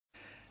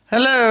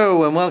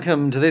Hello and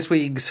welcome to this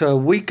week's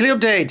weekly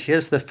update.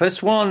 Here's the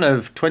first one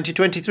of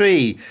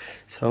 2023.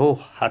 So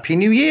happy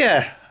New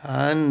Year!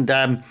 And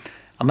I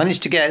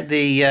managed to get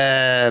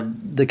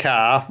the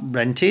car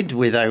rented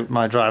without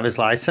my driver's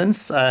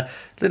license. A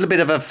little bit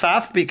of a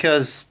faff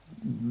because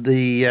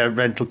the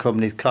rental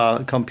company's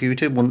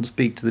computer wouldn't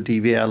speak to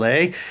the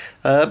DVLA,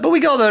 but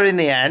we got there in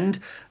the end.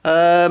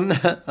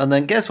 And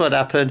then guess what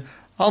happened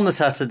on the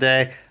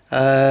Saturday?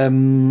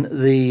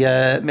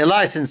 My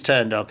license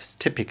turned up. It's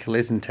typical,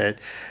 isn't it?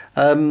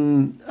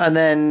 And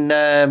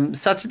then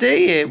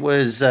Saturday it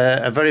was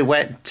a very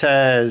wet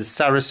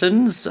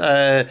Saracens,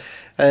 and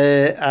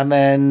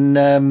then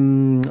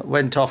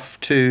went off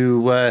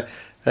to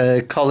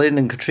Colin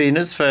and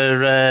Katrina's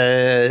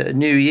for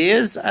New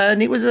Year's,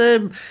 and it was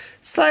a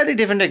slightly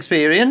different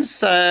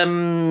experience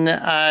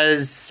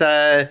as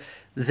there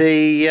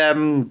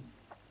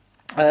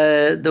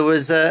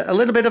was a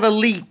little bit of a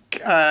leak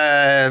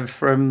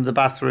from the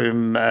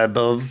bathroom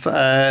above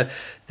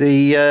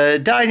the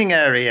dining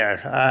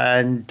area,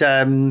 and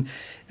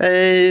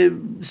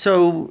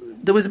so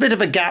there was a bit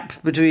of a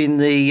gap between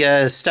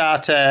the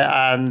starter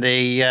and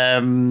the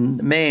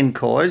main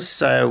course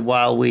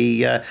while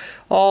we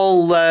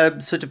all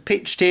sort of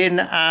pitched in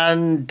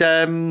and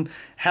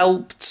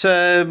helped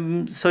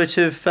sort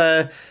of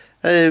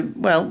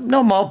well,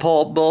 not mop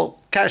up, but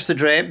catch the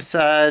drips,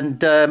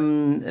 and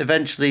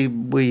eventually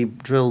we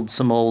drilled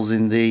some holes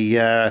in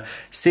the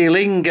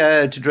ceiling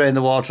to drain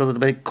the water a little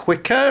bit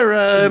quicker.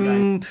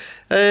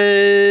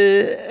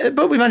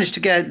 But we managed to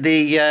get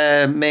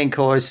the main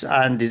course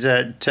and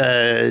dessert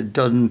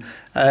done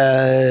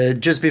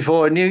just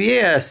before New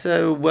Year.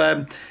 So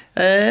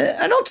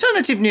an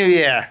alternative New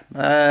Year.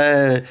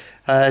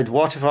 Had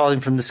water falling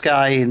from the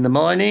sky in the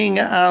morning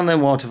and then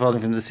water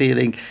falling from the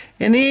ceiling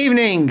in the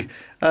evening.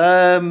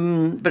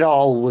 But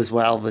all was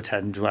well that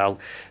ended well.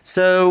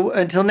 So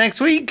until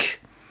next week,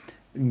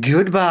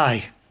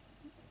 goodbye.